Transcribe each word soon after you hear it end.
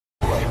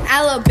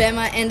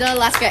Alabama and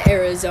Alaska,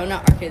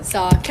 Arizona,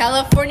 Arkansas,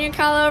 California,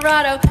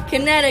 Colorado,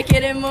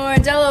 Connecticut and more,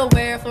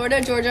 Delaware, Florida,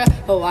 Georgia,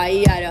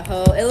 Hawaii,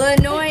 Idaho,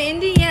 Illinois,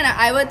 Indiana,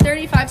 Iowa,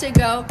 35 to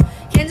go,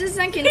 Kansas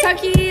and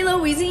Kentucky,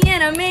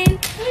 Louisiana, Maine,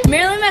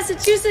 Maryland,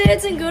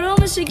 Massachusetts, and good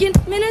old Michigan,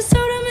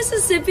 Minnesota,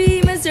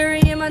 Mississippi,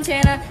 Missouri, and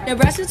Montana,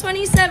 Nebraska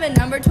 27,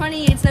 number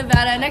 28's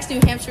Nevada, next New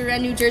Hampshire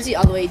and New Jersey,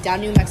 all the way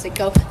down New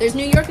Mexico. There's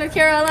New York, North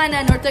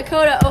Carolina, North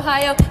Dakota,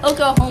 Ohio,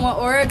 Oklahoma,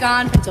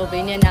 Oregon,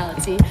 Pennsylvania, now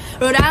let's see,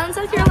 Rhode Island,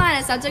 South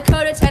Carolina, South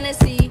Dakota,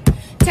 Tennessee,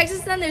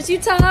 Texas, then there's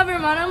Utah,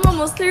 Vermont, I'm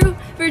almost through,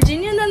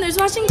 Virginia, then there's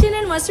Washington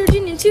and West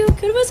Virginia too.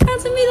 Could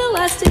Wisconsin be the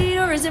last state,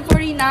 or is it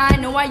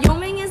 49? No,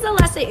 Wyoming is the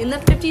last state in the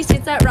 50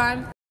 states that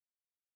rhyme.